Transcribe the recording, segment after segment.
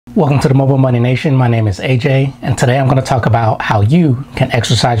Welcome to the Mobile Money Nation. My name is AJ, and today I'm going to talk about how you can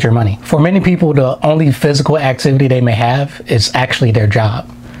exercise your money. For many people, the only physical activity they may have is actually their job.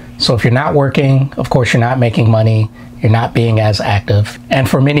 So if you're not working, of course, you're not making money, you're not being as active. And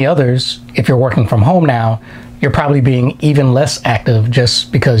for many others, if you're working from home now, you're probably being even less active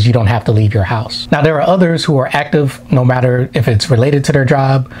just because you don't have to leave your house. Now, there are others who are active no matter if it's related to their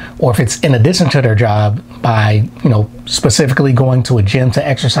job or if it's in addition to their job by, specifically going to a gym to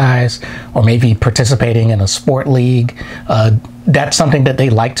exercise or maybe participating in a sport league. That's something that they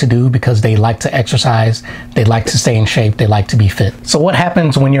like to do because they like to exercise, they like to stay in shape, they like to be fit. So what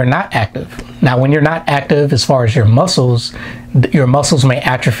happens when you're not active? Now, when you're not active as far as your muscles may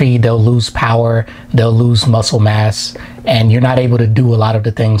atrophy, they'll lose power, they'll lose muscle mass, and you're not able to do a lot of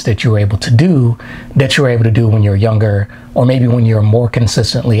the things that you were able to do when you're younger, or maybe when you're more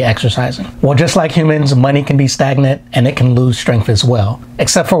consistently exercising. Well, just like humans, money can be stagnant and it can lose strength as well.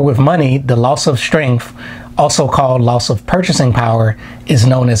 Except for with money, the loss of strength, also called loss of purchasing power, is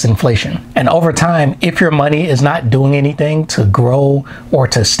known as inflation. And over time, if your money is not doing anything to grow or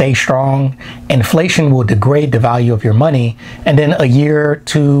to stay strong, inflation will degrade the value of your money. And then a year,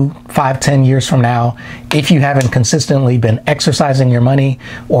 2, 5, 10 years from now, if you haven't consistently been exercising your money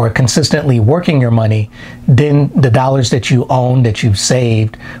or consistently working your money, then the dollars that you own, that you've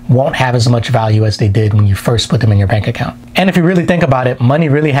saved, won't have as much value as they did when you first put them in your bank account. And if you really think about it, money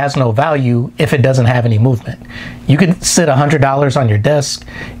really has no value if it doesn't have any movement. You could sit $100 on your desk.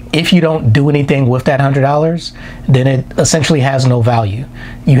 If you don't do anything with that $100, then it essentially has no value.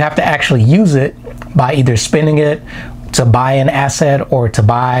 You have to actually use it by either spending it to buy an asset or to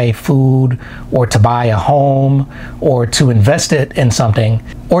buy food or to buy a home or to invest it in something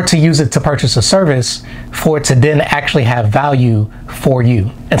or to use it to purchase a service for it to then actually have value for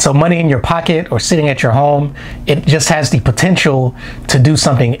you. And so money in your pocket or sitting at your home, it just has the potential to do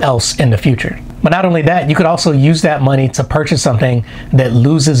something else in the future. But not only that, you could also use that money to purchase something that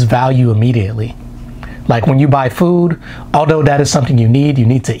loses value immediately. Like when you buy food, although that is something you need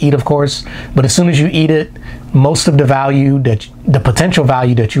to eat, of course, but as soon as you eat it, most of the potential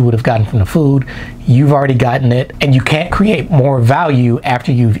value that you would have gotten from the food, you've already gotten it, and you can't create more value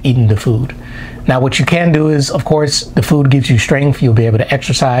after you've eaten the food. Now, what you can do is, of course, the food gives you strength. You'll be able to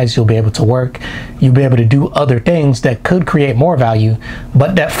exercise. You'll be able to work. You'll be able to do other things that could create more value,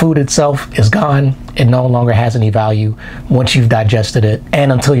 but that food itself is gone. It no longer has any value once you've digested it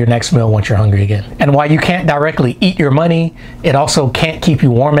and until your next meal once you're hungry again. And while you can't directly eat your money, it also can't keep you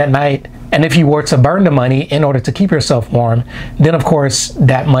warm at night. And if you were to burn the money in order to keep yourself warm, then of course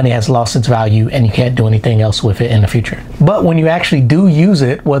that money has lost its value and you can't do anything else with it in the future. But when you actually do use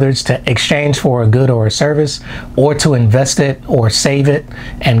it, whether it's to exchange for a good or a service, or to invest it or save it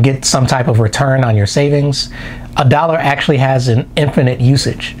and get some type of return on your savings, a dollar actually has an infinite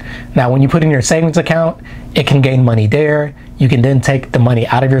usage. Now, when you put in your savings account, it can gain money there. You can then take the money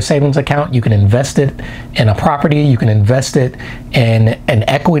out of your savings account. You can invest it in a property. You can invest it in an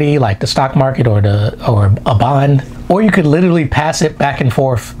equity like the stock market or a bond. Or you could literally pass it back and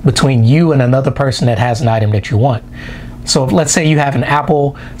forth between you and another person that has an item that you want. So if, let's say you have an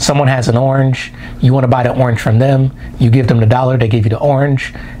apple, someone has an orange, you want to buy the orange from them, you give them the dollar, they give you the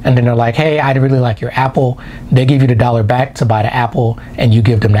orange, and then they're like, hey, I really like your apple. They give you the dollar back to buy the apple, and you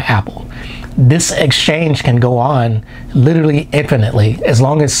give them the apple. This exchange can go on literally infinitely as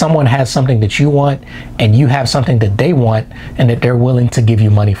long as someone has something that you want and you have something that they want and that they're willing to give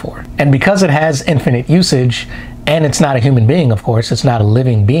you money for. And because it has infinite usage, and it's not a human being, of course, it's not a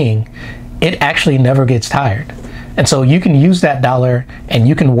living being, it actually never gets tired. And so you can use that dollar and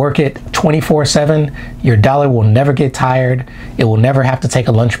you can work it 24/7. Your dollar will never get tired. It will never have to take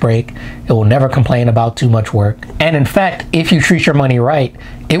a lunch break. It will never complain about too much work. And in fact, if you treat your money right,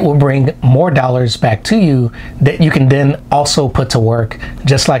 it will bring more dollars back to you that you can then also put to work,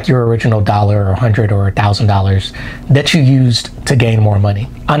 just like your original dollar or $100 or $1,000 that you used to gain more money.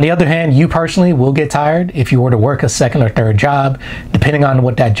 On the other hand, you personally will get tired if you were to work a second or third job, depending on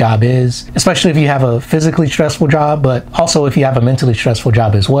what that job is, especially if you have a physically stressful job, but also if you have a mentally stressful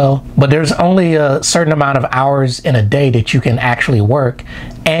job as well. But there's only a certain amount of hours in a day that you can actually work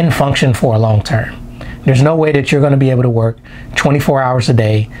and function for a long term. There's no way that you're going to be able to work 24 hours a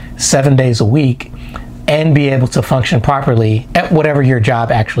day, 7 days a week, and be able to function properly at whatever your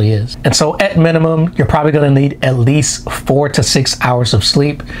job actually is. And so at minimum, you're probably going to need at least 4 to 6 hours of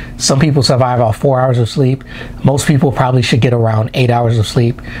sleep. Some people survive off 4 hours of sleep. Most people probably should get around 8 hours of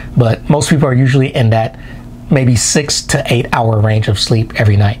sleep, but most people are usually in that maybe 6 to 8 hour range of sleep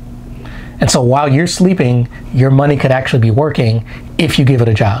every night. And so while you're sleeping, your money could actually be working if you give it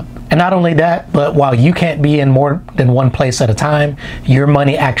a job. And not only that, but while you can't be in more than one place at a time, your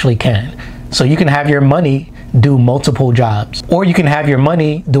money actually can. So you can have your money do multiple jobs, or you can have your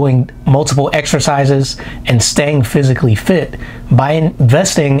money doing multiple exercises and staying physically fit by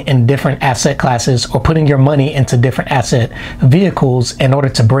investing in different asset classes or putting your money into different asset vehicles in order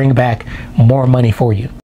to bring back more money for you.